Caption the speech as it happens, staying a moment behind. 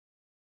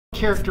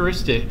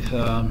characteristic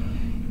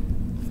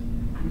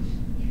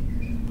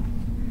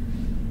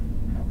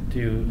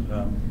do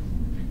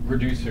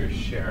reducers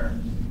share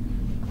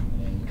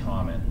in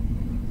common?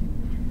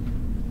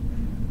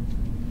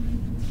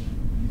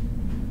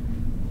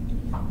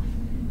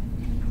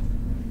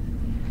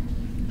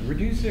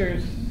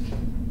 Reducers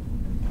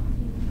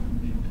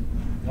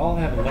all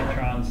have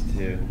electrons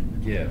to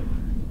give.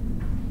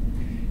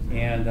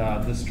 And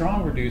the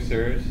strong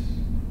reducers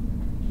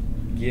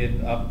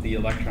give up the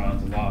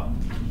electrons a lot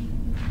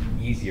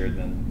easier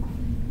than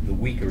the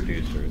weak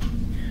reducers.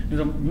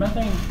 So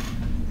methane,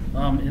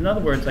 in other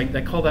words, like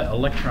they call that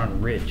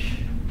electron rich.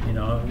 You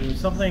know, if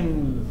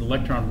something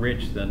electron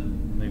rich,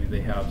 then maybe they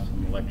have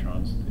some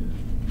electrons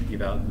to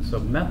give out. So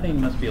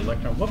methane must be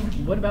electron.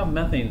 What about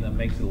methane that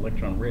makes it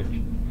electron rich?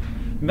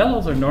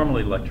 Metals are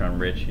normally electron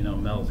rich. You know,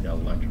 metals got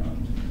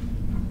electrons.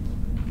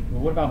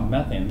 Well, what about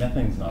methane?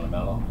 Methane's not a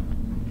metal.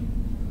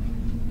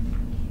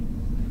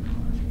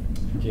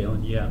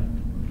 Jalen, yeah.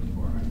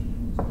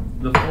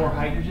 The 4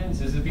 hydrogens?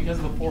 Is it because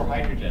of the 4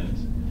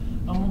 hydrogens?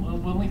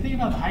 When we think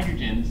about the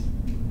hydrogens,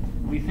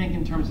 we think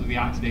in terms of the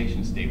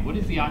oxidation state. What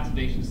is the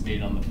oxidation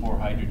state on the 4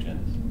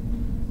 hydrogens?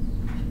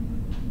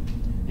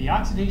 The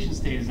oxidation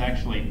state is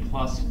actually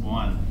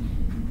 +1.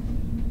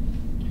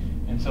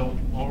 And so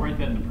we'll write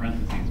that in the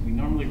parentheses. We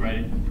normally write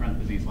it in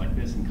parentheses like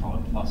this and call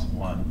it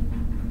 +1.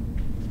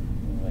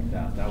 Like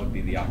that. That would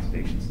be the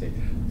oxidation state.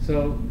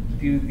 So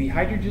do the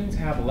hydrogens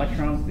have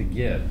electrons to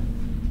give?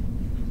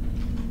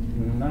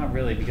 Not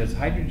really, because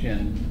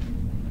hydrogen,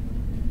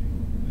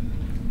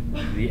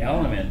 the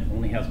element,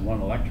 only has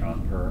 1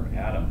 electron per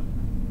atom.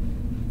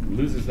 It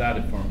loses that,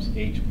 it forms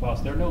H+.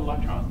 There are no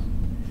electrons.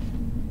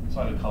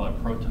 So I would call it a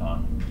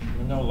proton.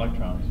 There are no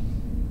electrons.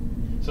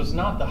 So it's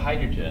not the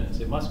hydrogens,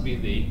 it must be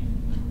the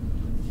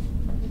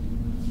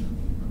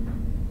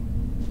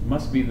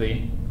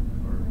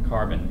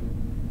carbon.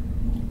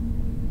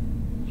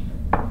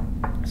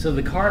 So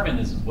the carbon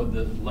is what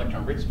the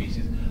electron-rich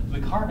species. The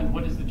carbon,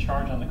 what is the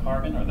charge on the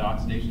carbon, or the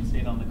oxidation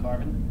state on the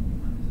carbon?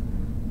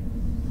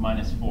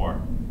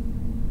 -4.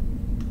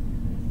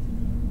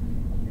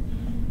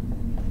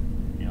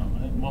 You know,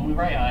 when we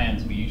write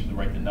ions, we usually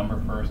write the number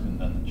first and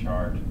then the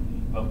charge.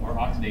 But for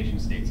oxidation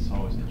states, it's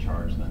always the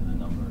charge, then the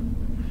number.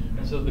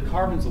 And so the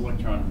carbon's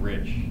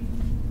electron-rich.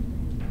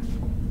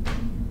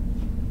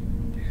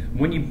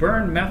 When you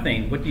burn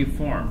methane, what do you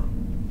form?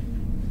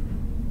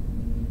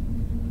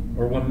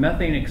 Or when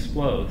methane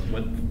explodes,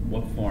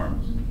 what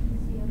forms?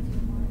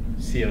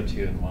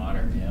 CO2 and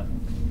water, yeah.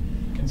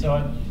 And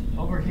so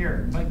over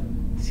here, but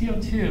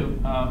CO2,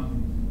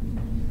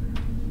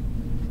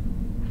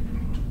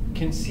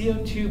 can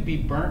CO2 be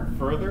burnt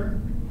further?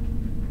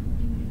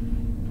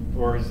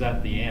 Or is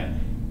that the end?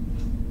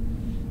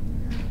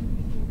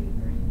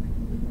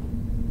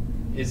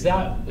 Is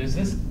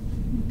this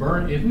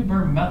burn, if we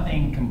burn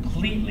methane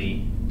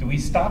completely, do we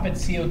stop at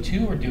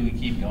CO2 or do we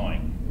keep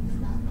going?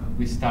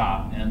 We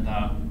stop. And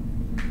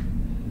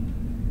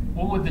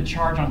what would the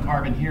charge on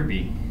carbon here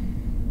be?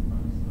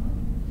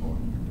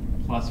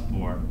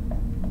 +4.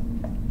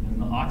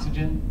 And the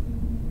oxygen?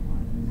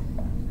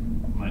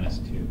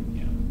 -2,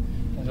 yeah.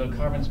 And so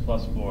carbon's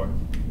 +4.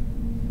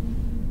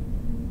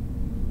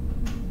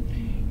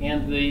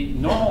 And the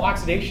normal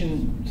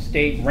oxidation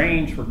state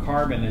range for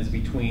carbon is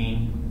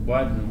between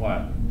what and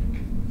what?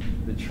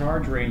 The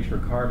charge range for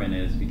carbon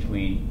is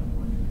between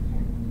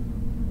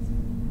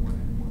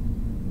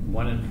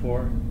 1 and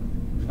 4?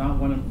 Not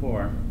 1 and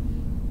 4.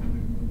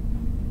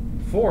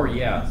 4,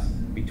 yes.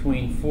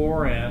 Between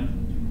 4 and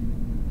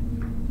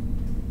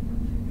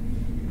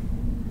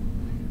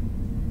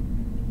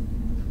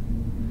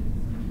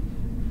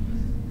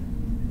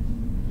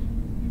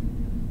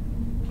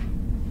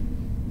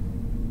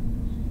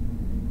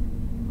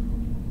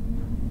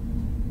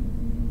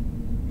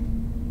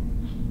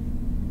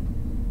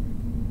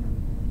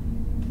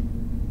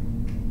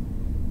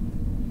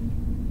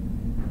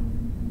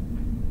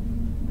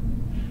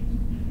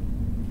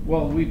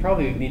well, we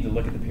probably need to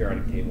look at the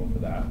periodic table for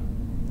that.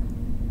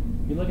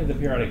 If you look at the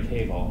periodic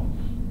table,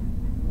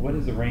 what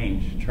is the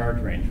range,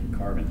 charge range for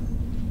carbon?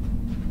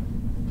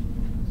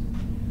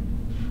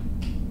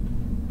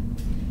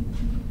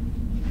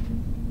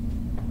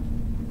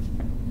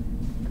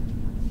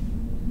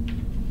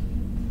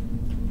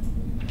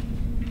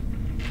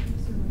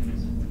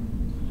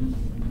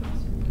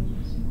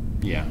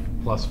 Yeah,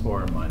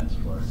 +4 and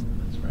 -4,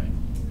 that's right.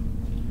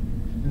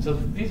 And so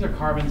these are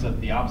carbons at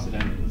the opposite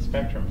end of the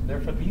spectrum.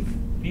 Therefore,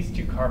 these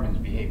two carbons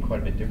behave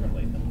quite a bit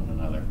differently than one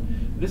another.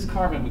 This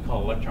carbon we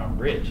call electron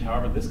rich.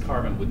 However, this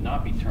carbon would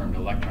not be termed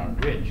electron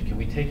rich. Can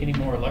we take any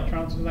more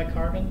electrons from that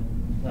carbon?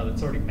 No,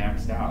 that's already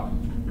maxed out.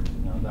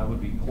 No, that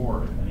would be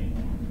poor, if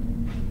anything.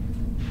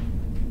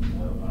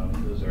 So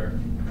those are.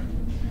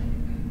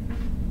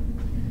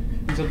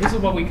 And so this is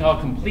what we call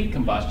complete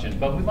combustion.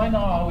 But we might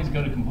not always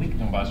go to complete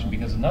combustion,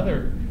 because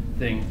another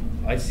thing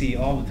I see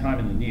all the time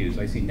in the news,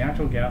 I see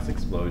natural gas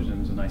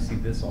explosions, and I see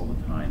this all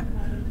the time.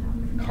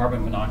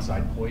 Carbon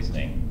monoxide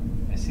poisoning.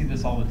 I see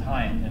this all the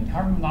time. And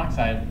carbon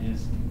monoxide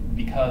is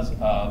because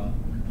of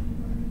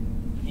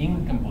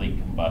incomplete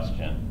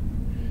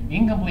combustion.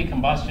 Incomplete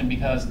combustion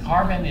because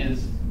carbon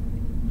is,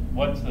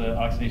 what's the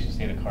oxidation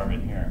state of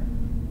carbon here?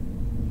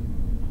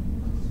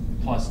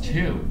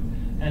 +2.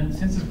 And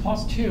since it's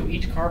 +2,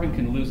 each carbon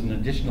can lose an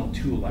additional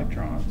 2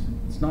 electrons.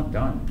 It's not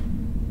done.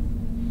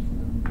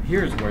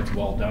 Here's where it's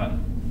well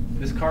done.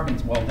 This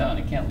carbon's well done.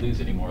 It can't lose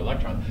any more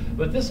electrons.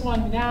 But this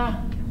one,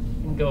 nah,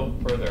 you can go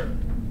further.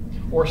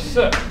 Or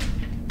soot.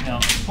 Now,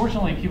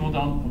 fortunately, people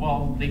don't,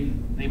 well,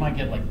 they might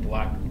get like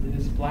black,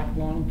 is black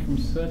lung from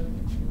soot?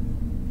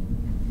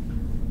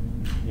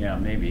 Yeah,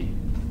 maybe.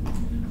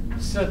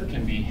 Soot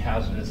can be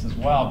hazardous as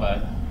well,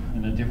 but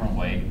in a different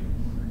way.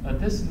 But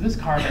this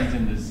carbon's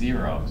in the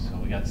zero, so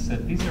we got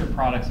soot. These are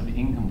products of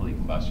incomplete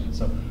combustion.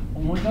 So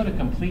when we go to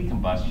complete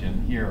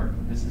combustion, here,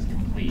 this is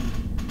complete.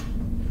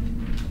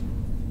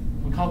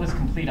 We call this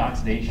complete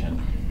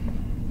oxidation.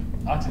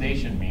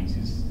 Oxidation means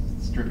he's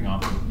stripping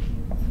off.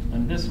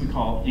 And this we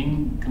call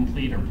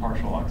incomplete or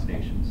partial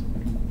oxidation. So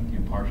we can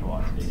do partial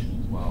oxidation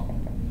as well.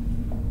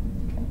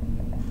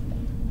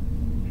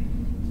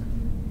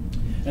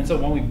 And so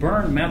when we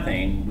burn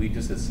methane, we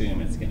just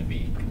assume it's going to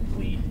be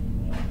complete,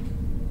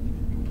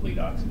 complete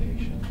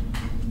oxidation.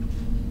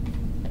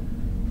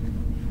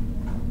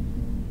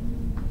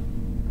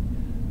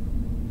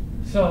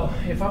 So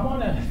if I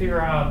want to figure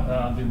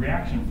out the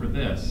reaction for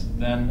this,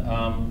 then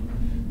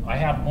I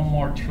have one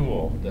more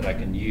tool that I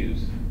can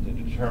use to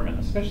determine,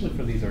 especially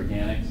for these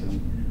organics and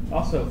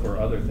also for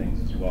other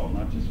things as well,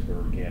 not just for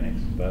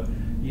organics. But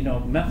you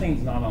know,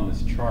 methane's not on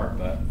this chart,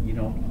 but you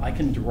know, I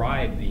can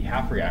derive the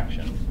half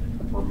reaction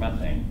for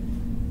methane.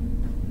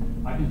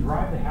 I can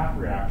derive the half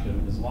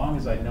reaction as long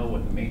as I know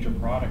what the major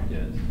product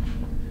is.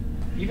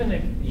 Even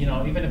if, you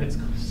know, even if it's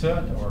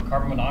soot or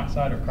carbon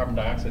monoxide or carbon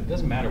dioxide, it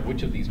doesn't matter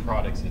which of these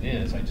products it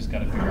is. I just got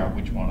to figure out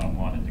which one I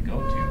want it to go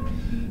to.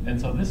 And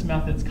so this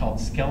method's called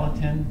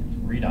skeleton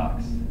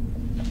redox.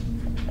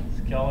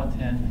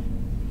 Skeleton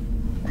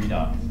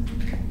redox.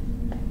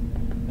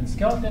 And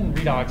skeleton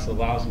redox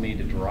allows me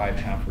to derive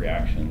half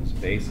reactions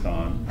based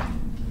on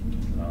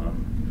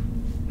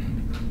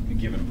the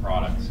given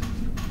products.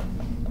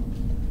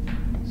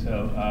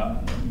 So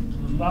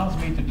it allows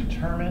me to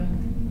determine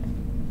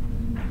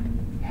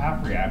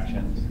half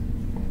reactions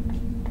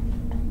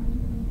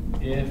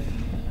if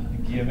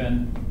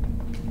given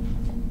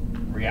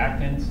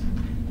reactants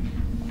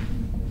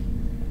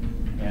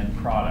and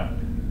product.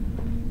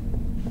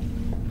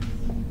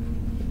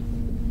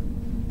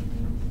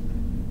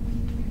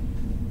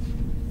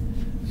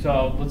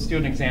 So let's do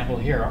an example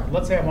here.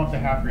 Let's say I want the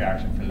half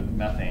reaction for the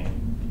methane.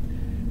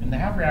 And the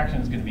half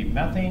reaction is going to be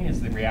methane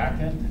is the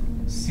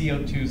reactant,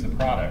 CO2 is the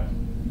product.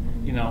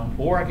 You know,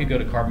 or I could go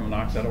to carbon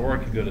monoxide, or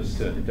I could go to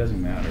soot. It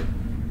doesn't matter.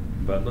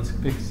 But let's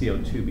pick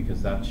CO2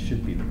 because that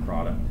should be the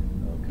product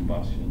of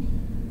combustion.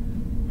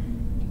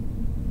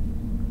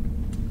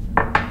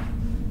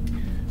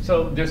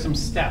 So there's some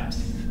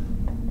steps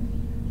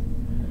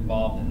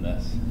involved in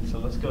this. So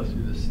let's go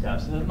through the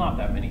steps. And there's not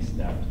that many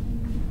steps.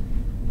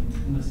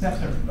 And the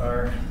steps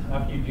are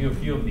after you do a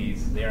few of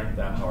these, they aren't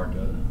that hard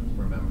to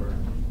remember.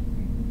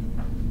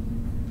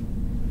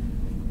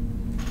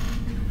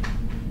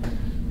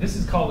 This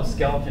is called a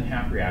skeleton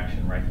half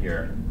reaction right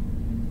here.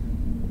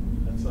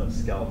 That's a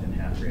skeleton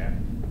half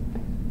reaction.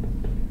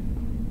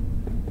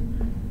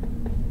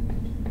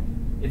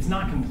 It's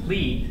not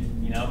complete,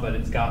 you know, but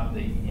it's got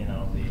the, you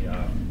know,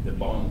 the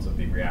bones of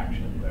the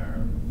reaction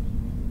there.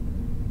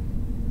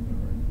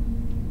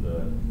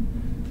 The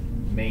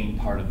main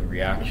part of the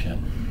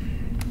reaction.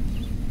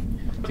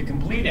 To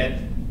complete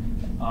it,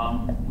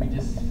 we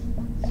just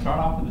start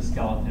off with the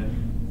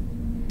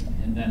skeleton,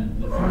 and then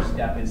the first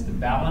step is to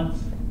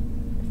balance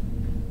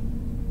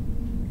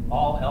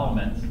all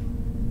elements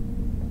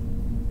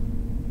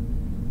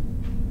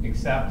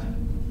except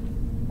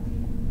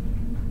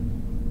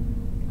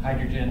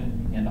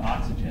hydrogen and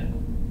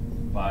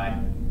oxygen by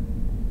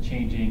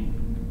changing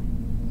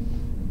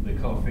the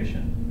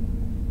coefficient.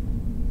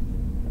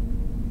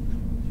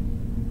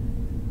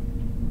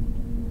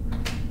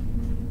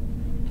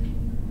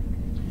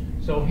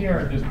 So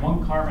here, there's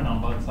one carbon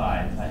on both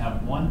sides. I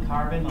have one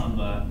carbon on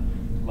the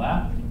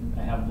left,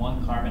 I have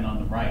one carbon on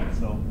the right,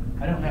 so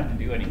I don't have to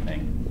do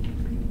anything.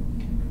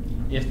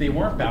 If they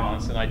weren't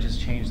balanced, then I'd just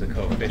change the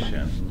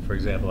coefficient. For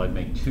example, I'd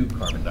make 2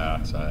 carbon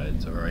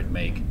dioxides, or I'd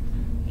make,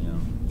 you know,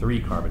 3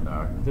 carbon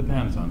dioxides.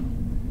 Depends on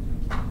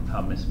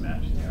how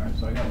mismatched they are.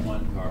 So I got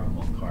 1 carbon,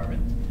 1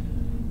 carbon.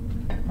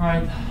 All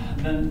right,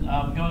 then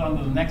go on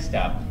to the next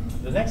step.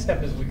 The next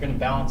step is we're going to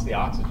balance the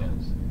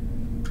oxygens.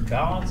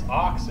 Balance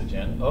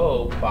oxygen,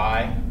 O,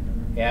 by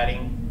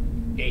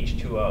adding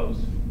H2Os.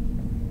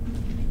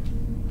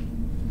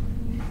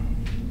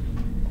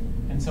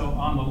 And so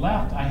on the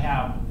left, I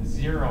have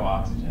 0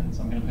 oxygens.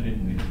 I'm going to put it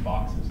in these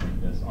boxes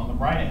like this. On the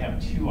right, I have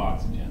 2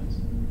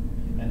 oxygens.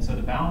 And so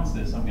to balance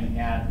this, I'm going to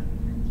add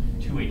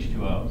 2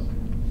 H2Os.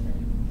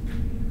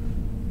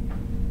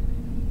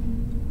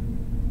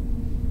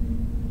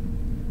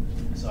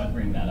 So I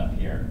bring that up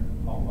here.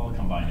 I'll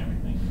combine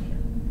everything here.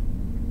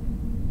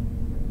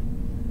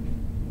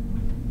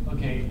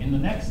 Okay, in the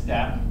next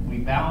step, we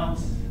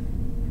balance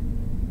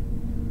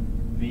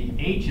the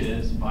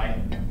H's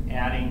by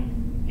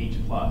adding H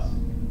plus.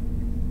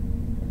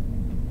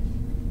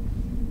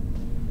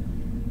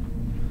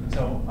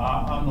 So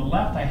on the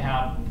left I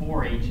have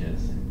 4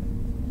 H's.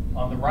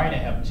 On the right I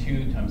have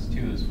 2 times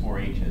 2 is 4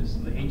 H's. So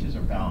the H's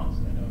are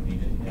balanced. I don't need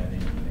to add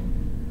anything.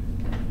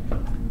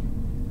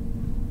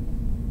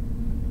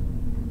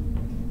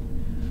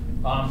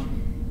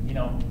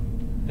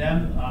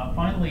 Then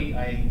finally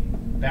I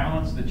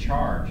balance the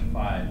charge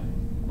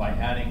 5 by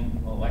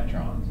adding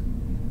electrons.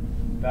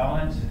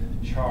 Balance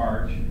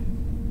charge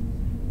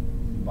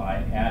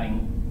by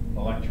adding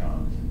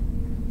electrons.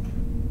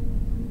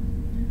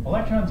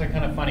 Electrons are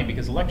kind of funny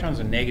because electrons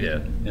are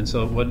negative, and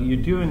so what you're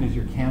doing is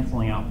you're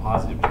canceling out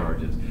positive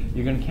charges.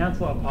 You're going to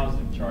cancel out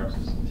positive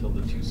charges until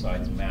the two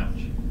sides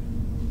match.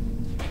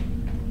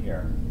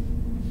 Here.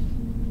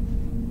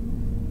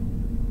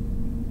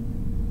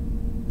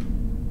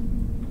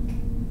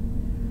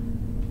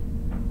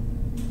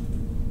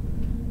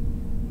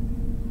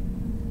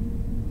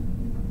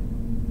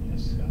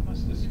 Yes, I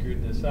must have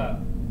screwed this up.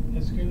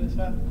 Did I screw this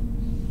up?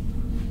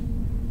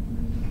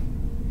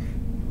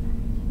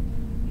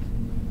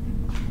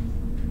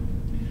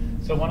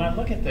 So when I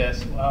look at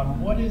this,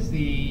 what is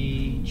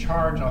the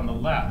charge on the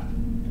left?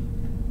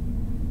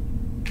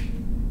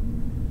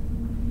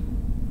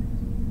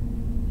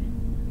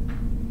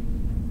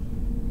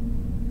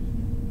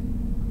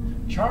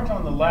 Charge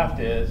on the left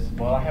is,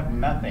 well, I have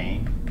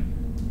methane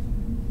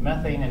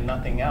and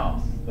nothing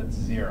else, that's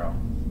 0.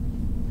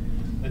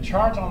 The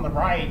charge on the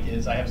right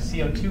is I have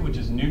CO2, which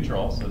is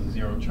neutral, so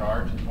 0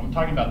 charge. I'm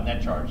talking about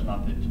net charge,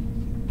 not the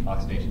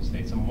oxidation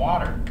state. Some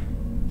water.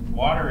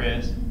 Water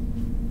is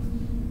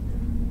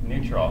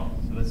neutral,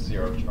 so that's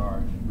 0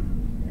 charge.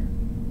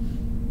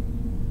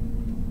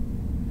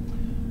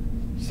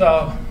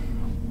 So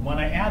when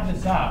I add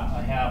this up,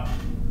 I have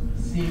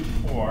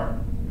C4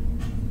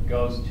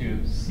 goes to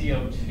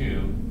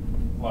CO2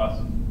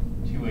 plus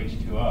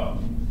 2H2O.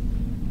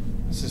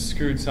 This has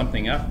screwed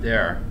something up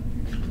there.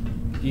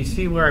 Do you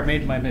see where I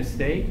made my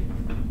mistake?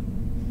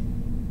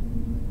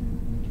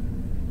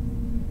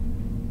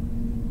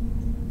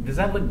 Does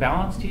that look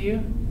balanced to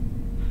you?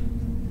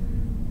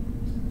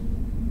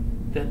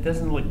 That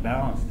doesn't look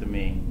balanced to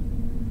me.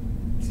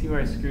 See where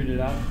I screwed it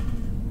up?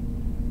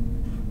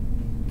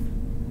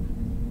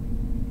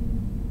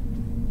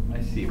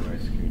 I see where I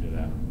screwed it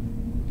up.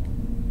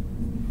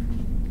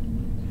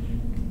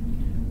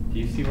 Do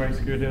you see where I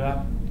screwed it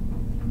up?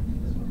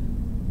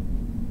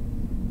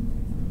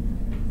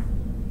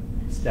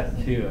 Step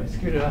 2. I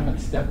screwed it up in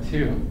step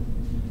 2.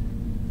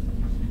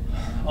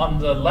 On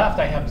the left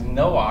I have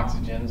no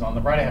oxygens. On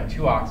the right I have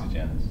 2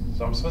 oxygens.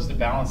 So I'm supposed to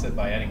balance it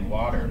by adding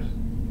waters.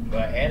 But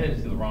I added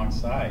it to the wrong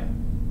side.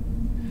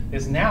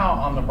 Because now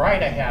on the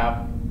right I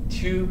have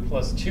 2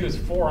 plus 2 is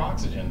 4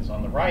 oxygens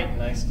on the right,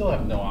 and I still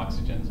have no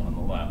oxygens on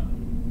the left.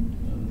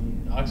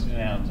 The oxygen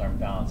atoms aren't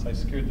balanced. I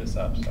screwed this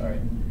up, sorry.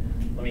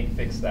 Let me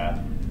fix that.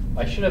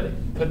 I should have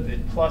put the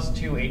plus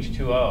 2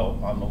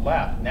 H2O on the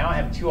left. Now I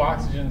have 2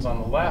 oxygens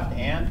on the left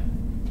and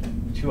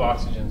 2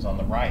 oxygens on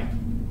the right.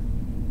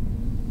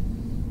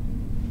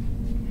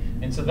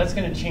 And so that's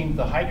going to change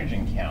the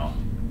hydrogen count.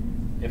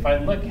 If I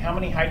look, how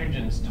many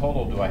hydrogens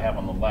total do I have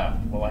on the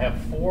left? Well, I have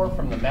 4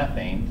 from the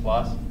methane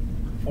plus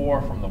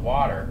 4 from the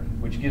water,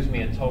 which gives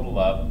me a total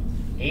of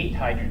 8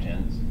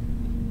 hydrogens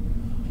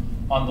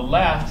on the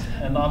left.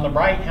 And on the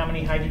right, how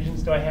many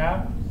hydrogens do I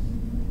have?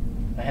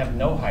 I have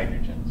no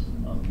hydrogens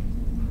on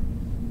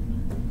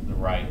the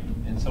right.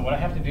 And so what I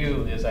have to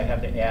do is I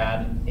have to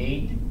add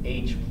 8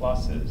 H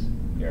pluses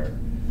here.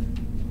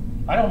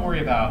 I don't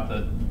worry about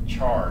the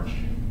charge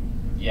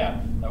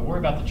yet. I worry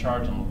about the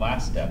charge on the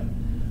last step,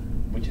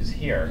 which is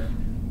here.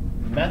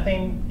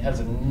 Methane has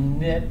a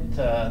net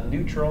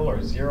neutral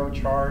or 0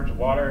 charge.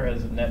 Water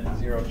has a net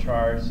 0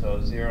 charge,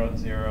 so 0 and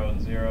 0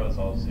 and 0 is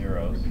all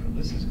zeros. So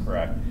this is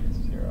correct, it's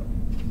 0.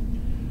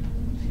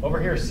 Over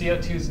here,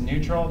 CO2 is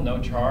neutral, no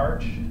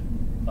charge,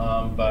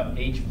 but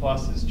H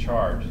plus is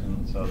charged.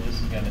 And so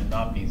this is going to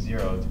not be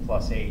 0, it's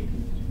plus 8.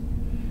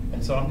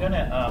 And so I'm going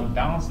to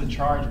balance the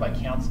charge by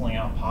canceling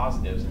out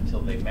positives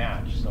until they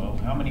match. So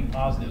how many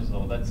positives?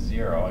 Well, that's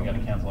 0. I got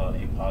to cancel out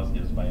 8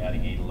 positives by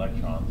adding 8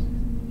 electrons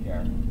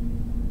here.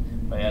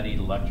 If I add 8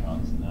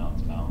 electrons, now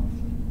it's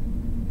balanced.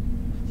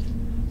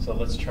 So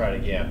let's try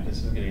it again.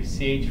 This is going to be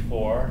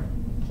CH4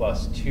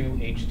 plus 2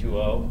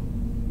 H2O.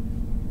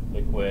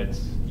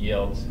 Liquids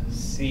yields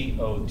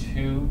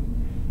CO2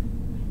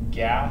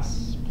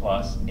 gas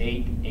plus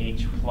 8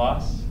 H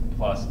plus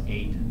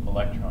 8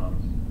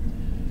 electrons.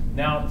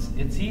 Now,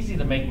 it's easy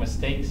to make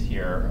mistakes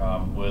here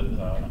with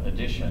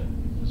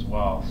addition as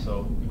well.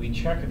 So we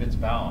check if it's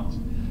balanced.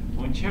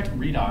 When we check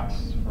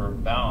redox for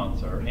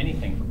balance, or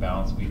anything for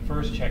balance, we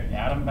first check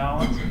atom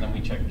balance, and then we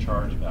check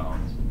charge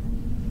balance.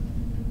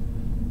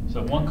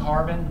 So 1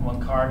 carbon,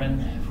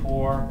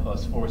 4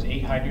 plus 4 is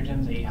 8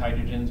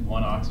 hydrogens,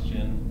 1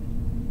 oxygen,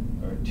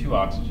 or 2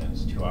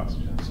 oxygens.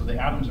 So the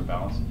atoms are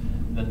balanced.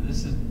 Then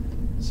this is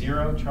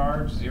 0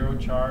 charge, 0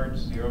 charge,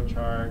 0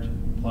 charge,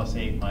 plus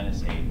 8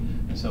 minus 8.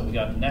 And so we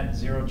got net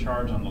zero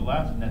charge on the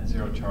left, net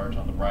zero charge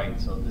on the right.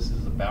 So this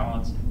is a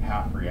balanced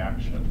half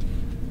reaction.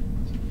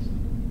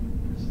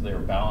 So they're a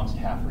balanced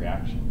half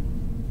reaction.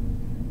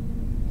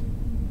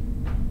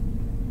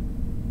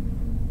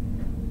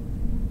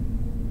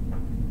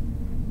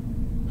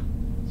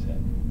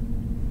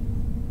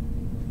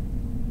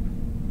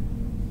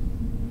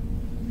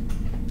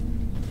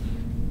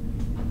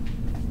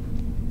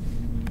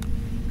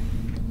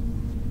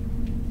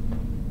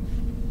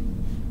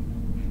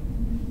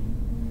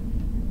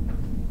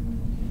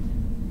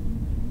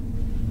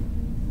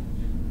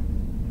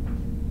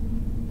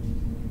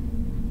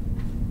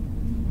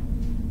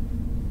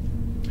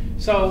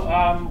 So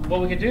what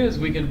we could do is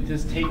we could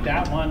just take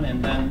that one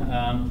and then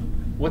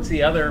what's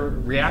the other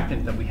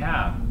reactant that we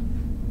have?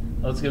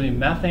 Well, it's going to be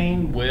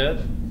methane with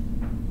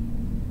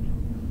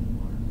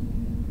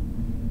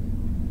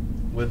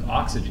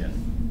oxygen.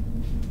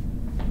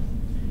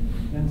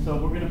 And so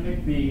we're going to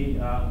pick the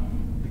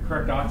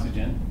correct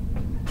oxygen.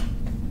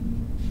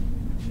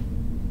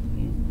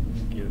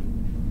 Give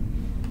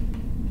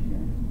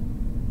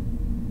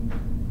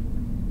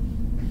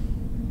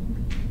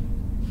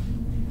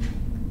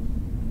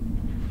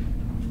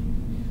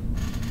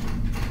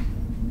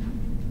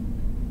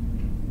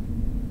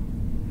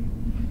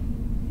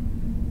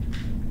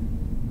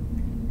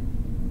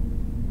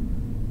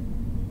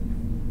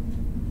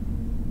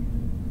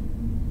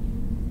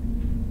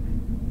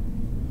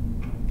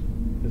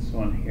this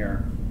one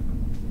here.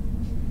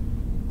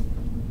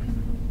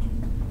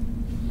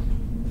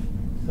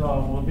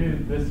 So we'll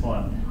do this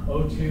one,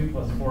 O2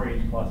 plus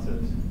 4H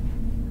pluses.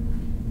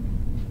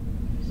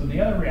 So the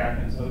other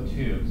reactant is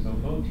O2. So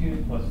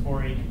O2 plus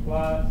 4H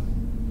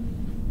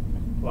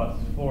plus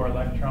 4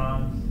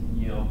 electrons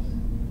yields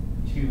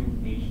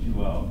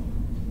 2H2O.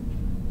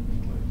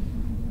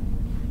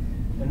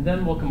 And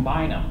then we'll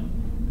combine them.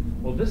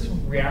 Well, this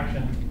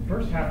reaction,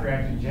 first half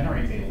reaction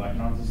generates 8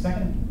 electrons. The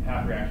second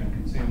half reaction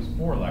consumes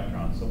 4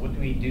 electrons. So what do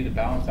we do to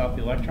balance out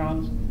the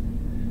electrons?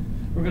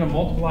 We're going to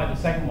multiply the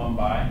second one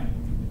by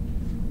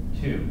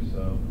 2.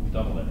 So we'll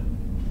double it.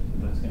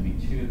 So that's going to be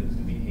 2, that's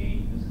going to be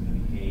 8, this is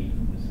going to be 8,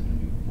 this is going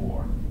to be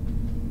 4.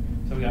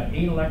 So we got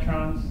 8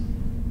 electrons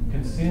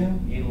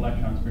consumed, 8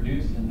 electrons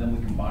produced, and then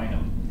we combine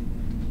them.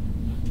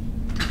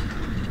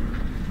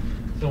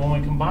 So when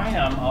we combine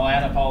them, I'll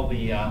add up all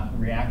the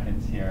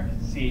reactants here.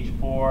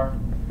 CH4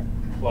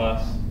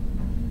 plus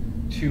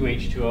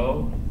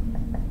 2H2O,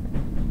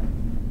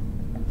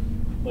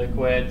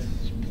 liquids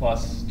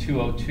plus 2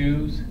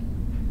 O2s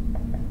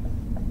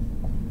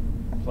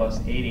plus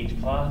 8H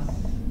plus.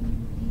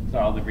 So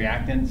all the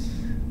reactants.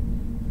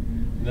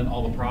 And then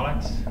all the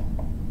products.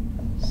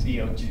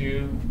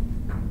 CO2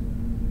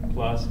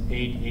 plus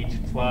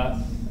 8H plus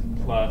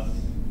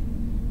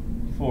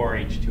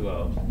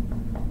 4H2O.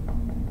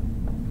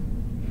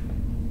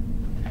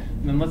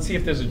 And then let's see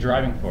if there's a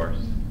driving force.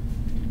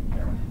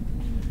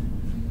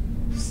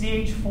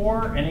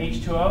 CH4 and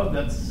H2O,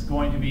 that's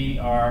going to be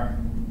our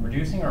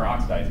reducing or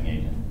oxidizing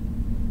agent.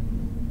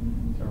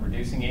 So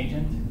reducing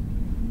agent.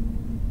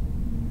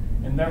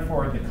 And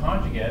therefore the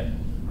conjugate,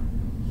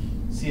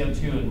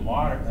 CO2 and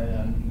water,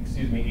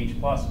 H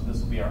plus,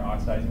 this will be our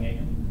oxidizing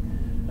agent.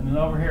 And then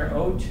over here,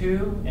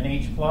 O2 and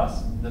H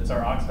plus, that's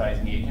our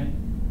oxidizing agent.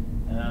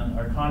 And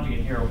our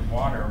conjugate here,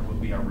 water, will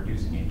be our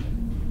reducing agent.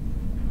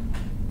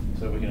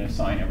 So we can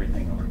assign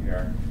everything over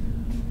here.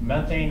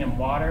 Methane and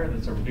water,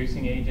 that's our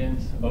reducing agent.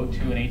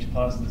 O2 and H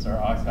plus, that's our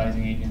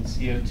oxidizing agent.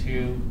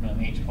 CO2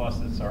 and H plus,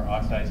 that's our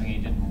oxidizing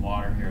agent. And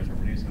water here is our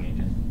reducing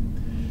agent.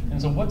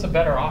 And so what's a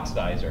better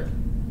oxidizer?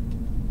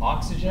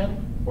 Oxygen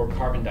or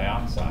carbon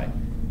dioxide?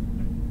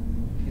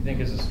 What do you think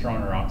is a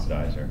stronger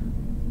oxidizer?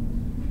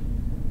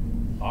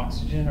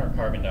 Oxygen or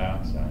carbon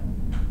dioxide?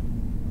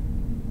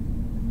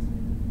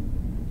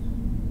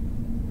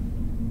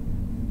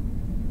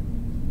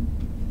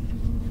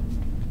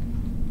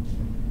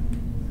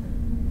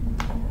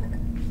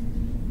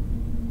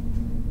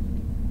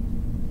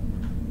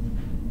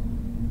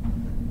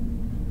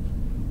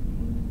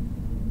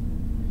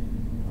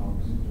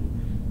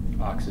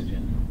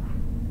 Oxygen.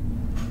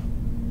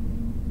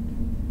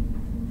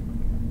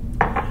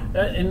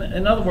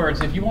 In other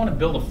words, if you want to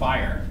build a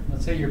fire,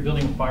 let's say you're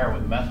building a fire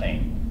with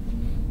methane,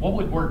 what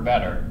would work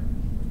better?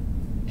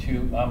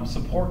 To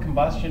support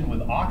combustion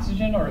with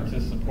oxygen or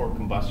to support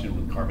combustion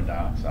with carbon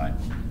dioxide?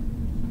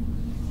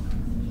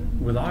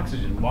 With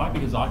oxygen. Why?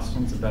 Because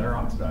oxygen's a better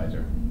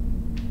oxidizer.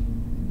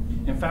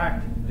 In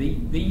fact,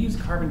 they use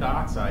carbon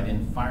dioxide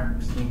in fire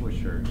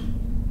extinguishers.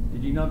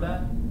 Did you know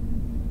that?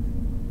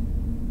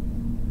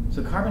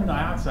 So carbon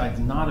dioxide is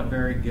not a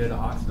very good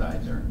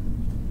oxidizer.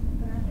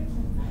 But aren't there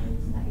some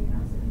fires that you're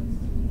not supposed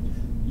to use?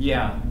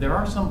 Yeah, there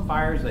are some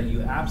fires that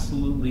you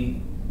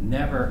absolutely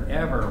never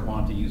ever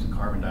want to use a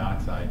carbon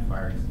dioxide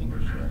fire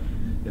extinguisher.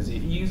 Because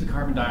if you use a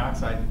carbon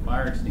dioxide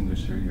fire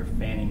extinguisher, you're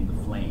fanning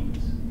the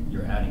flames.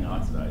 You're adding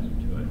oxidizer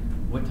to it.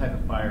 What type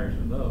of fires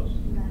are those?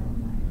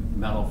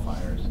 Metal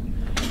fires. Metal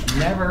fires.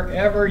 Never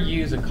ever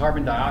use a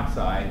carbon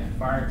dioxide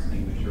fire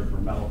extinguisher for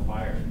metal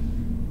fires.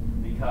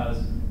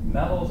 Because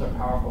metals are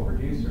powerful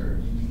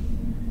reducers,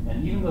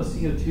 And even though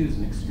CO2 is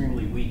an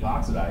extremely weak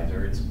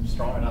oxidizer, it's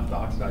strong enough to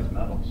oxidize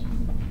metals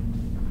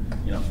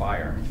in a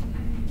fire.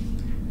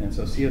 And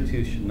so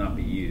CO2 should not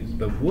be used.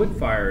 But wood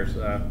fires,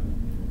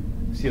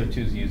 CO2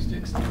 is used to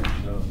extinguish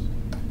those.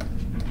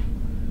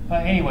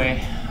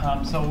 Anyway,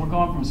 so we're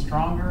going from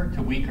stronger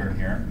to weaker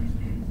here.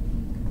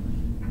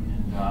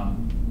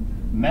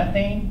 And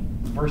methane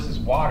versus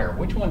water.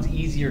 Which one's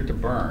easier to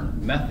burn,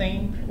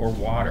 methane or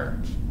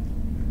water?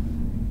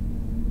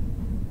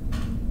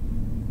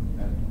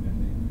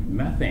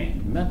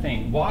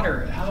 Methane.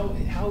 Water.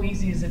 How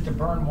easy is it to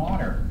burn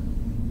water?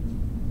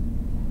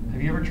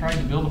 Have you ever tried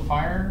to build a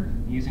fire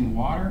using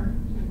water?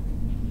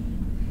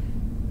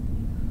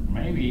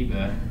 Maybe,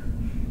 but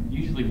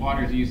usually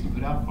water is used to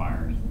put out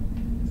fires.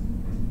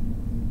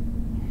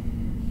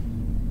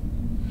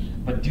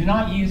 But do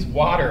not use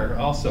water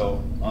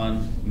also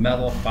on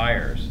metal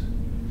fires.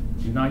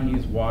 Do not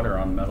use water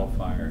on metal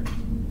fires.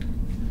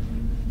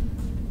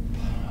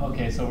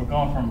 Okay, so we're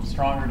going from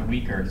stronger to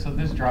weaker. So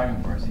there's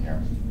driving force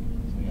here.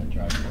 So we got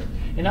driving force.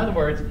 In other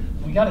words,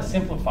 we got to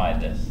simplify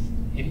this.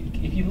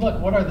 If you look,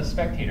 what are the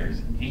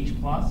spectators? H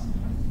plus,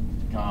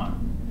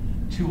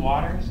 gone. 2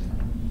 waters,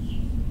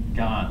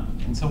 gone.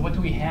 And so what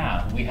do we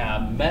have? We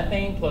have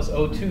methane plus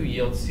O2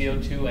 yields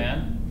CO2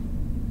 and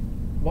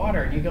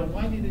water. And you go,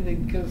 why did they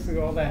go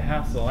through all that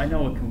hassle? I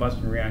know what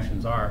combustion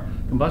reactions are.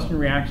 Combustion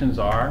reactions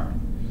are,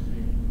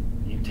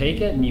 you take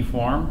it and you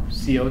form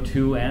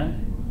CO2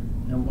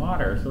 and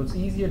water. So it's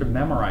easier to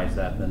memorize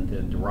that than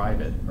to derive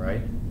it,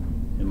 right?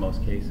 In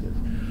most cases.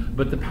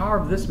 But the power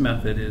of this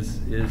method is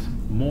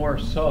more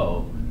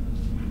so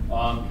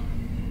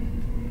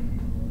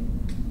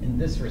in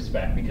this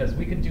respect, because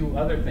we could do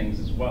other things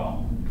as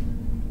well.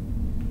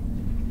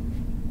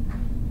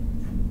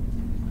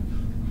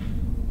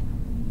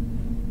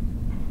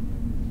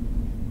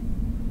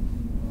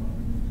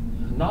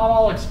 Not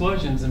all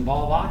explosions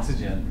involve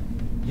oxygen.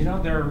 You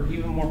know, there are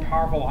even more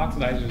powerful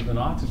oxidizers than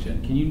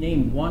oxygen. Can you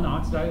name one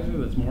oxidizer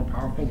that's more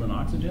powerful than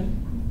oxygen?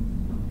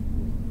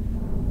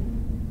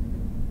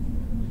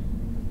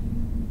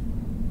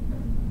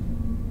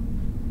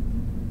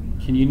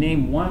 Can you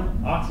name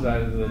one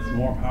oxidizer that's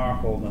more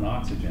powerful than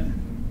oxygen?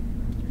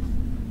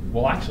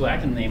 Well, actually, I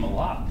can name a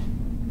lot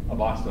of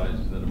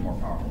oxidizers that are more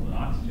powerful than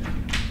oxygen.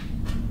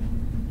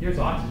 Here's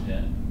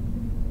oxygen.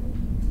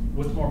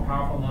 What's more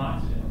powerful than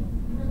oxygen?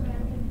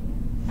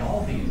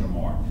 All these are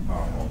more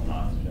powerful than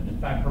oxygen. In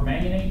fact,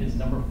 permanganate is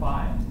number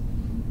 5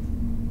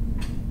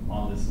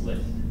 on this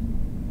list.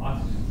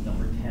 Oxygen is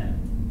number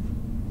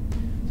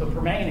 10. So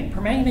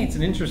permanganate's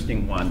an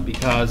interesting one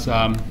because,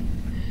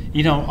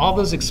 you know, all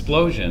those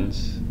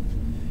explosions,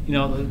 you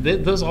know,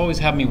 those always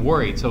have me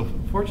worried. So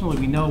fortunately,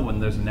 we know when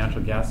there's a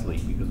natural gas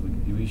leak because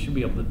we should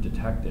be able to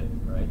detect it,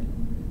 right?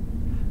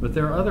 But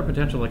there are other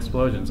potential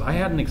explosions. I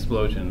had an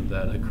explosion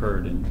that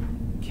occurred in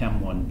Chem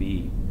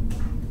 1B.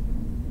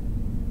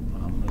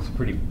 It was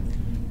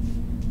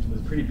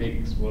a pretty big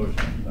explosion,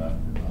 but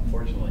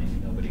unfortunately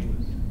nobody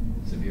was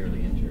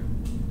severely injured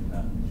in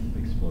that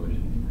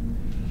explosion.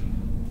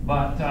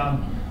 But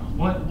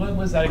what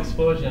was that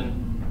explosion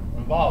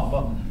involved?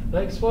 Well,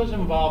 the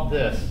explosion involved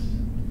this.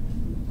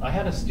 I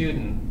had a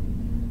student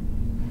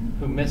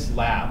who missed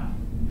lab,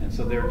 and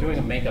so they were doing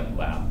a makeup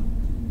lab.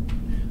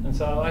 And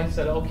so I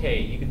said, okay,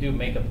 you can do a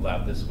makeup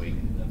lab this week.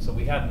 And so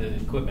we had the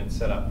equipment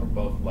set up for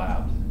both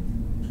labs.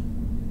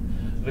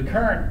 The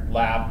current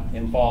lab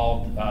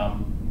involved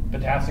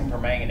potassium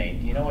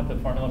permanganate. Do you know what the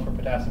formula for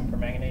potassium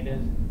permanganate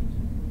is?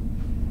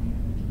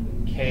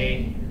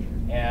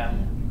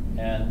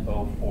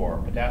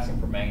 KMNO4. Potassium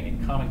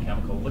permanganate, common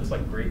chemical, looks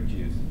like grape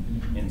juice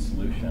in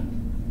solution.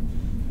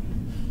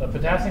 But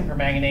potassium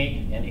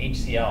permanganate and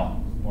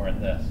HCl were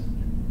in this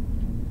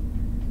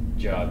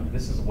jug.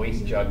 This is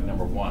waste jug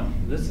number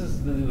 1. This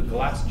is the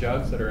glass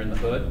jugs that are in the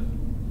hood.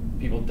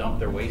 People dump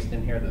their waste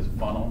in here. There's a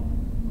funnel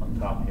on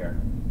top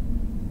here.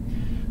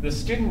 The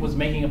student was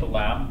making up a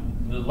lab.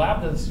 The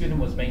lab that the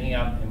student was making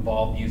up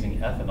involved using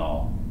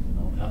ethanol.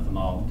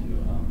 Ethanol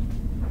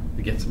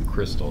to get some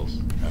crystals,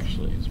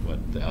 actually, is what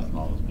the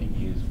ethanol was being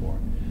used for.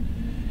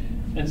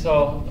 And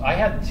so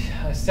I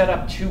set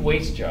up 2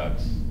 waste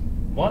jugs.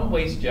 One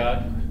waste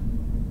jug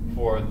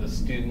for the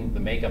student, the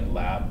makeup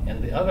lab,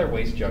 and the other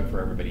waste jug for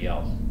everybody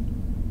else.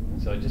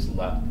 And so I just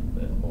left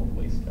the old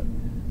waste jug.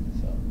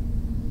 So,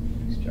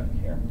 waste jug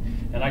here.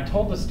 And I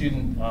told the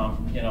student,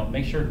 you know,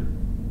 make sure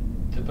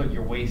to put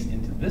your waste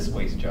into this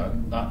waste jug,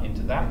 not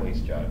into that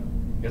waste jug,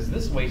 because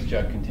this waste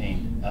jug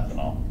contained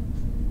ethanol.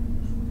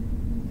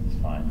 It's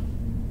fine.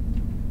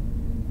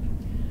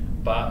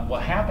 But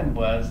what happened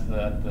was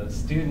that the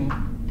student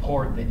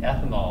poured the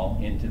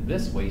ethanol into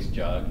this waste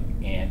jug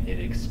and it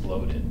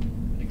exploded.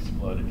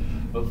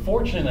 But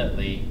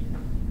fortunately,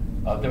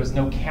 there was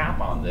no cap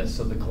on this,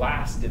 so the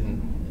glass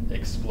didn't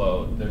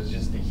explode. There's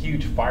just a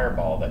huge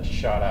fireball that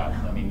shot out.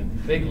 I mean, a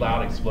big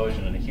loud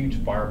explosion and a huge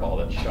fireball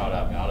that shot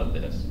out of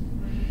this.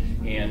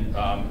 And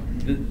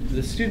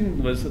the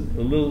student was a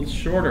little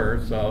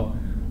shorter, so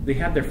they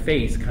had their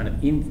face kind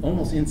of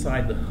almost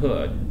inside the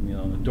hood. You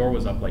know, the door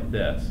was up like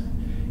this.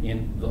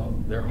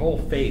 their whole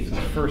face was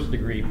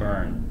first-degree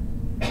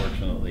burn,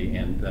 fortunately,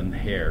 and then the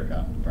hair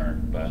got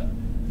burned.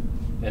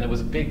 And it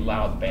was a big,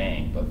 loud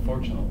bang, but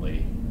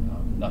fortunately,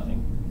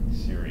 nothing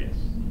serious,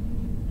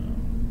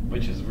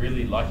 which is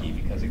really lucky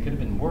because it could have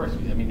been worse.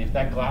 I mean, if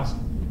that glass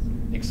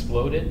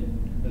exploded,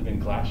 there'd have been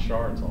glass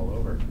shards all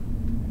over.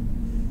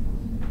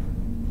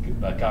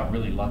 But got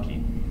really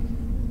lucky.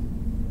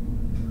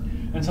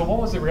 And so, what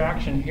was the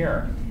reaction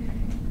here?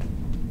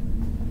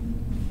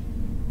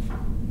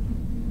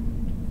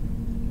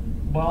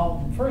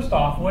 Well, first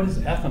off, what is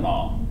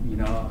ethanol? You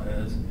know,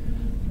 is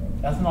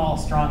ethanol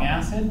a strong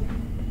acid?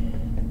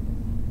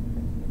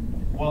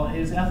 Well,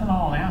 is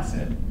ethanol an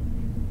acid?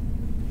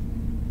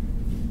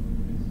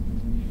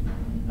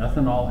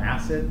 Ethanol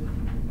acid?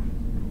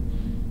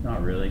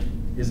 Not really.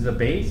 Is it a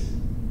base?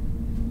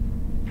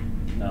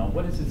 No.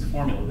 What is its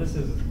formula? This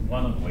is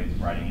one of the ways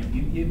of writing it.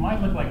 It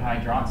might look like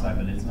hydroxide,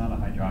 but it's not a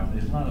hydroxide.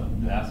 It's not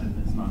an acid.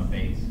 It's not a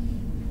base.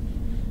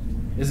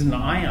 Is it an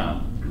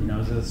ion? You know,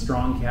 is it a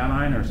strong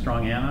cation or a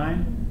strong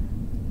anion?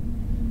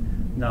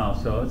 No,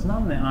 so it's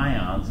not an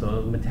ion,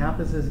 so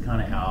metathesis is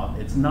kind of out.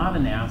 It's not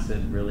an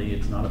acid, really.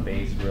 It's not a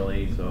base,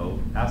 really. So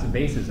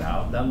acid-base is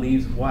out. That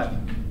leaves what?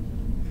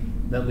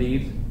 That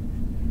leaves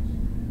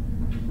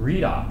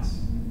redox.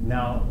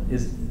 Now,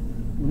 is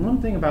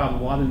one thing about a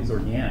lot of these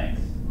organics,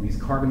 these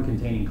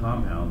carbon-containing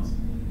compounds,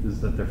 is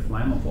that they're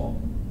flammable.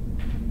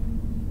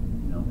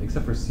 You know,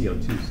 except for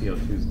CO2.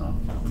 CO2 is not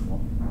flammable.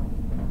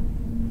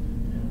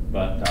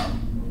 But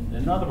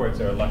in other words,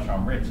 they're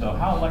electron-rich. So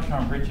how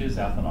electron-rich is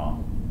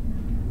ethanol?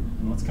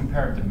 And let's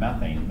compare it to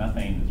methane.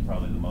 Methane is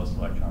probably the most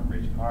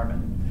electron-rich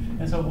carbon.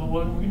 And so what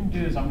we're going to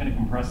do is I'm going to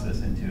compress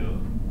this into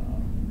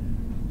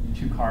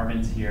 2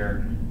 carbons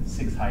here,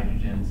 6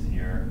 hydrogens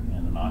here,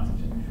 and an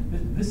oxygen.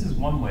 This is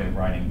one way of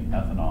writing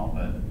ethanol,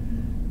 but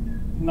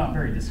not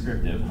very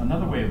descriptive.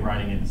 Another way of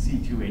writing it is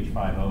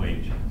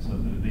C2H5OH. So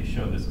they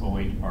show this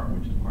OH part,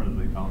 which is part of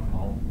the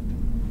alcohol.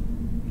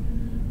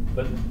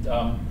 But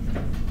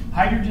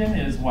hydrogen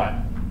is what?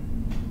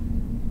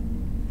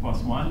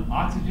 +1.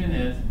 Oxygen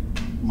is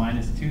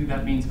 -2.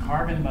 That means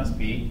carbon must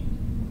be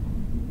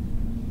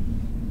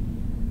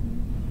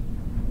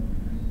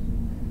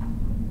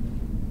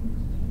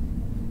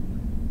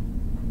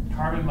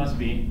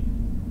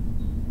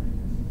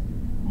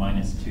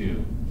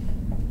 -2.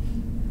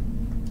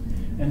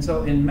 And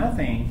so in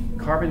methane,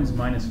 carbon's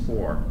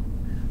 -4.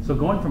 So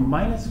going from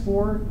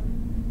 -4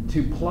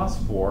 to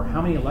 +4,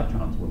 how many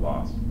electrons were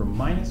lost? From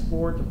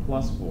 -4 to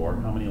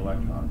 +4, how many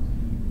electrons?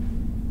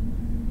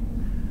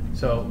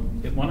 So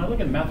when I look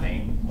at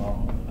methane,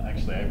 well,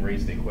 actually I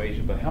raised the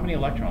equation, but how many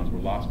electrons were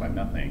lost by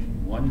methane?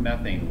 One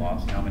methane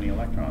lost how many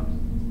electrons?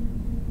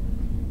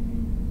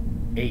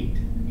 8.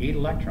 8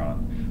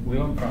 electrons. We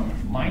went from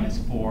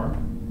 -4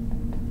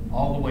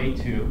 all the way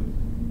to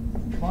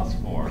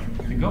 +4.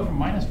 To go from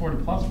 -4 to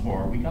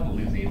 +4, we got to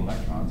lose 8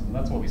 electrons, and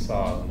that's what we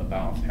saw in the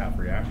balanced half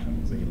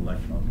reaction, is 8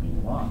 electrons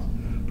being lost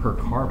per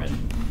carbon.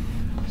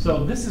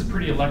 So this is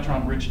pretty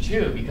electron-rich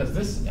too, because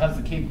this has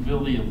the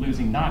capability of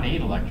losing not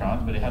 8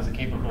 electrons, but it has the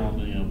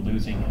capability of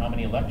losing how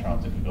many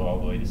electrons if we go all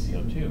the way to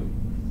CO2?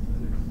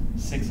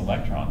 6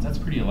 electrons. That's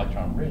pretty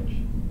electron-rich.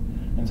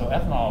 And so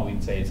ethanol,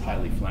 we'd say, is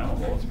highly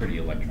flammable. It's pretty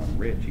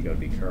electron-rich. You got to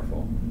be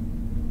careful.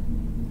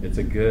 It's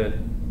a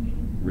good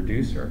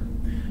reducer.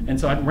 And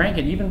so I'd rank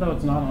it, even though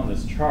it's not on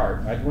this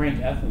chart, I'd rank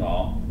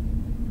ethanol,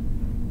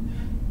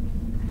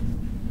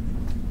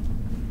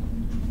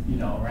 you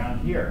know,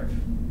 around here.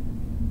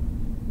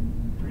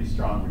 Pretty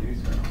strong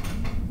reducer.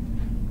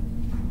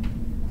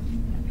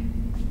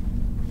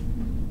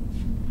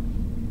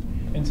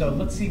 And so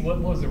let's see what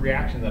was the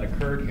reaction that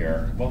occurred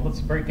here. Well, let's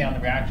break down the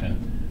reaction.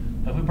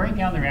 If we break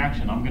down the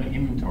reaction, I'm going to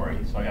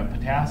inventory. So I got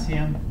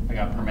potassium, I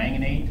got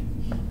permanganate,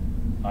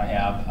 I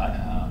have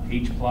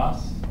H+,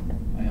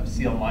 I have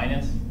Cl-,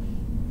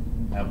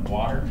 I have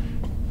water,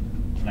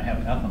 and I have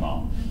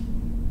ethanol.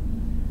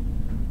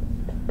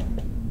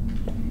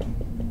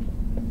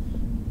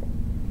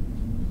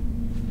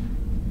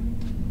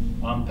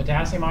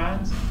 Potassium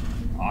ions,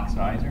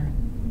 oxidizer.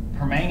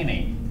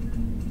 Permanganate.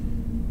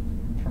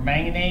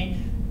 Permanganate,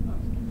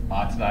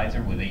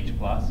 oxidizer with H+.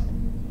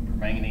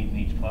 Permanganate and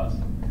H+.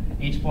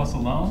 H+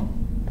 alone,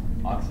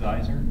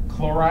 oxidizer.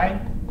 Chloride,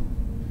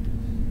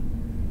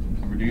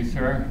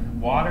 reducer.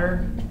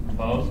 Water,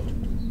 both.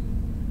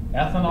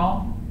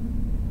 Ethanol,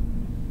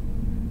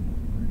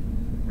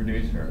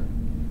 reducer.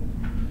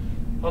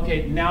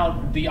 Okay,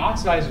 now the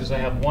oxidizers, I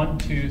have 1,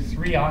 2,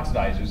 3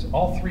 oxidizers.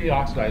 All 3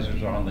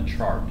 oxidizers are on the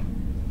chart.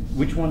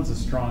 Which one's the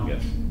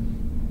strongest?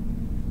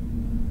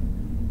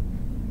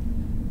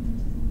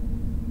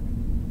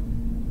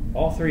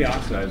 All 3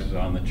 oxidizers are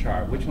on the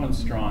chart. Which one's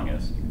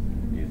strongest,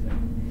 do you think?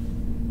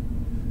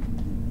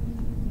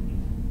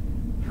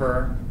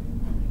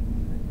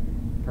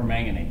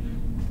 Permanganate.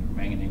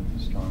 Permanganate is the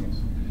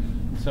strongest.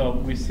 So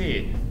we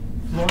see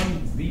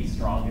fluorine's the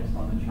strongest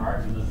on the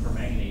chart, and then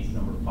permanganate's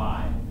number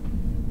 5.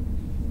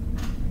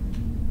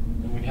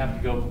 And we'd have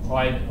to go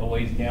quite a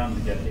ways down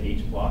to get to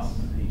H+.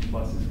 H+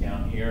 is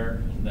down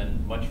here, and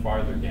then much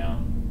farther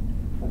down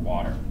for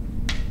water.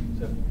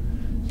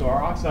 So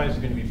our oxides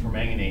are going to be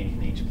permanganate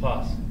and H+.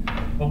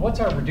 But what's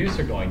our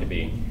reducer going to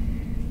be?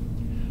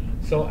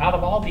 So out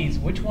of all these,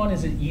 which one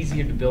is it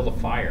easier to build a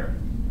fire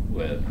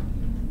with?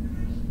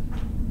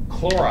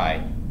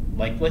 Chloride.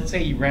 Like, let's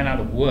say you ran out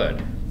of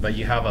wood, but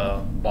you have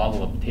a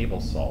bottle of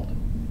table salt.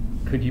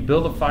 Could you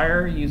build a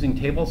fire using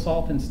table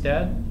salt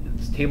instead?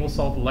 Is table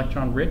salt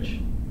electron rich?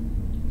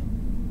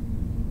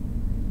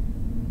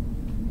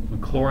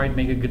 Would chloride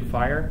make a good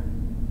fire?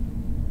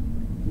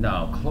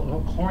 No,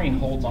 chlorine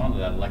holds onto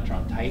that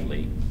electron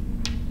tightly.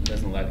 It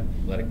doesn't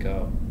let it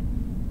go.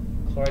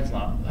 Chloride's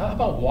not. How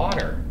about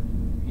water?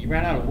 You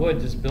ran out of wood,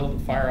 just build a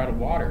fire out of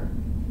water.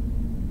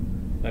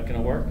 That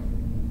gonna work?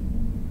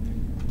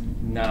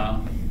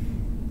 No,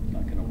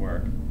 not gonna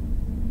work.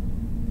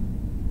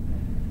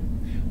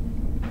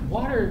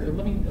 Water,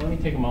 let me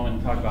take a moment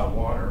and talk about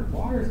water.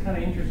 Water is kind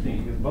of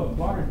interesting because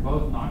water is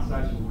both an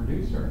oxidizer and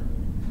reducer.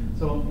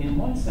 So in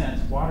one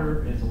sense,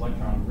 water is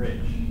electron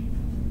rich.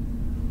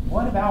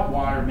 What about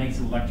water makes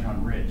it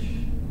electron rich?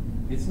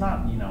 It's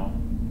not,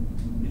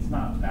 it's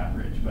not that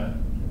rich, but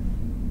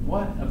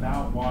what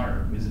about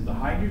water? Is it the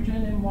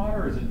hydrogen in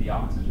water or is it the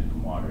oxygen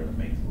in water that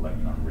makes it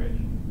electron rich?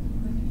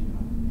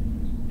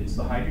 It's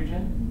the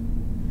hydrogen.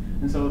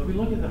 And so if we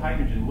look at the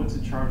hydrogen, what's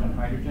the charge on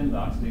hydrogen, the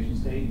oxidation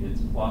state?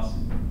 It's +1.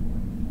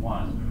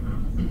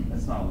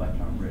 That's not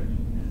electron rich.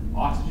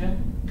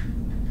 Oxygen,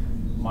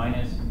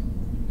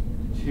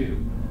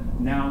 -2.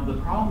 Now the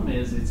problem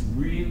is it's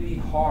really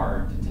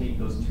hard to take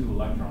those 2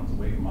 electrons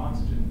away from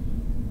oxygen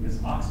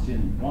because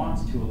oxygen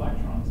wants 2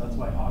 electrons. That's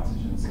why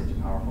oxygen is such a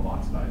powerful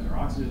oxidizer.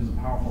 Oxygen is a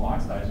powerful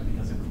oxidizer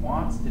because it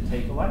wants to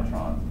take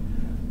electrons.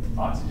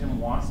 Oxygen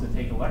wants to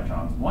take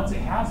electrons. Once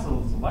it has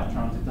those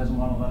electrons, it doesn't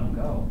want to let them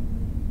go.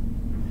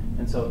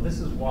 And so this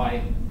is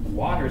why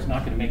water is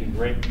not going to make a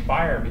great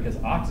fire because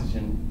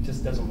oxygen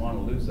just doesn't want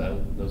to lose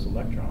those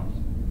electrons.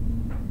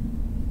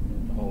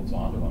 It holds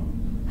on to them.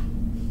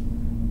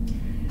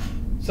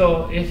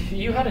 So if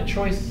you had a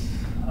choice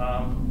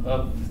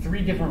of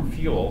 3 different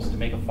fuels to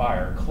make a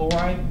fire,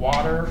 chloride,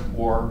 water,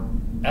 or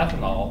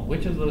ethanol,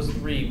 which of those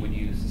 3 would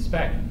you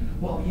suspect?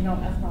 Well,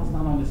 ethanol is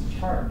not on this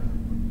chart.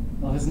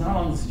 Well, if it's not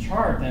on this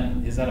chart,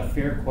 then is that a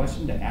fair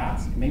question to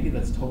ask? Maybe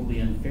that's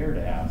totally unfair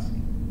to ask.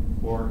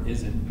 Or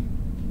is it?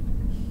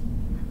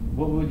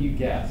 What would you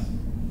guess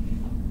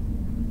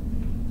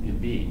it'd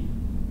be?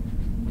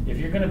 If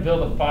you're going to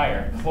build a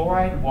fire,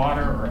 chloride,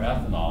 water, or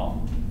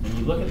ethanol, and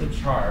you look at the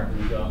chart and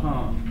you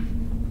go,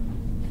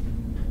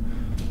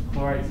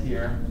 chloride's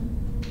here,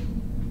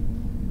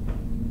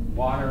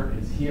 water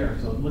is here,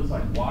 so it looks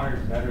like water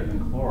is better than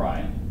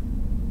chloride.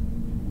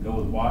 Go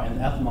with water, and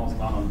ethanol's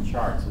not on the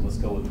chart, so let's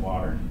go with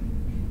water.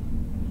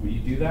 Will you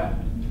do that?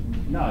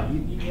 No,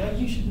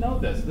 you should know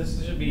this.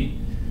 This should be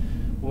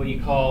what you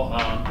call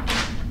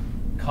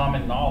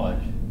common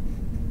knowledge.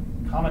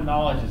 Common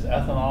knowledge is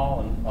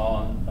ethanol and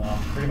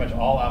pretty much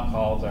all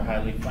alcohols are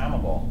highly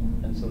flammable.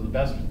 And so the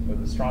best or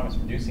the strongest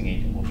reducing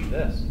agent will be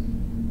this.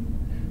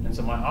 And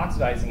so my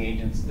oxidizing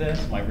agent's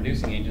this, my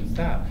reducing agent's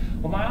that.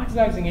 Well, my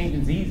oxidizing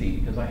agent's easy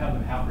because I have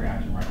the half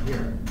reaction right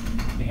here.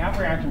 The half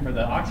reaction for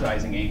the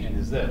oxidizing agent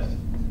is this.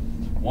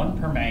 1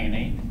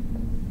 permanganate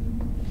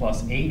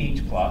plus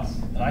 8H+,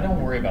 and I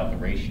don't worry about the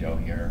ratio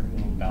here.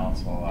 We'll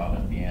balance it all out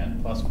at the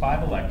end. Plus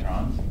 5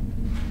 electrons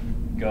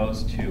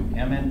goes to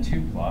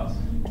Mn2+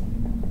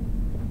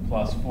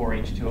 plus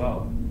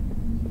 4H2O.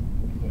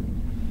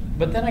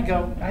 But then I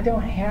go, I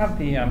don't have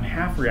the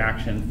half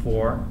reaction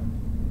for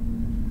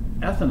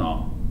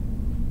ethanol.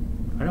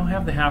 I don't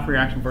have the half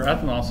reaction for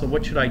ethanol, so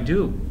what should I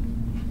do?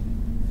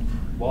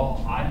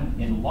 Well, I'm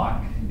in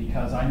luck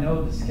because I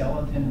know the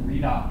skeleton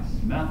redox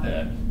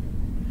method.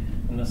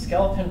 And the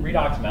skeleton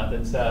redox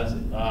method says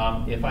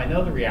if I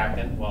know the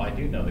reactant, well, I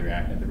do know the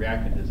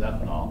reactant is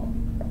ethanol,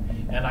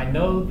 and I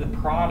know the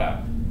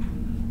product.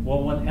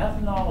 Well, when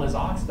ethanol is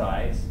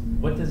oxidized,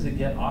 what does it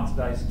get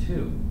oxidized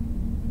to?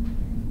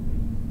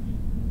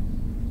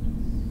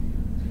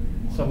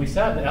 So we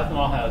said that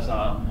ethanol has,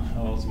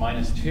 it's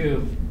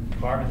 -2,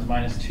 carbon's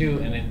 -2,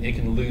 and it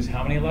can lose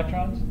how many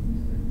electrons?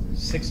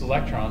 6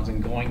 electrons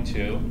in going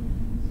to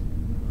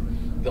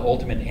the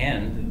ultimate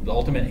end. The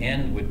ultimate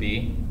end would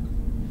be,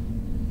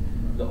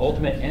 the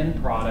ultimate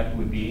end product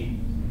would be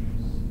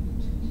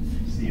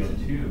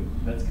CO2.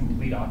 That's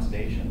complete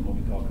oxidation, what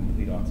we call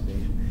complete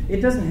oxidation.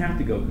 It doesn't have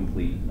to go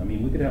complete. I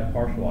mean, we could have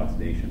partial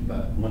oxidation,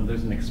 but when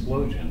there's an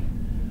explosion,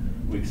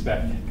 we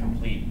expect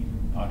complete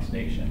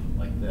oxidation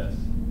like this.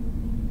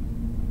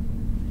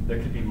 There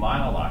could be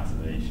mild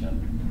oxidation,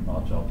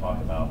 which I'll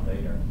talk about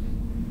later.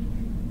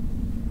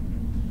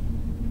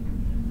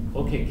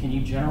 Okay, can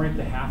you generate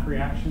the half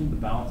reaction, the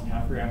balanced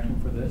half reaction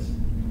for this?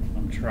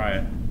 Try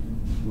it.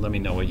 Let me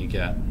know what you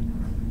get.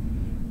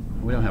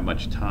 We don't have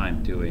much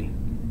time, do we?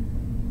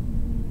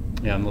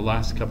 Yeah, in the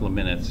last couple of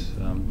minutes,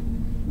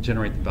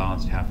 generate the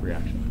balanced half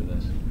reaction.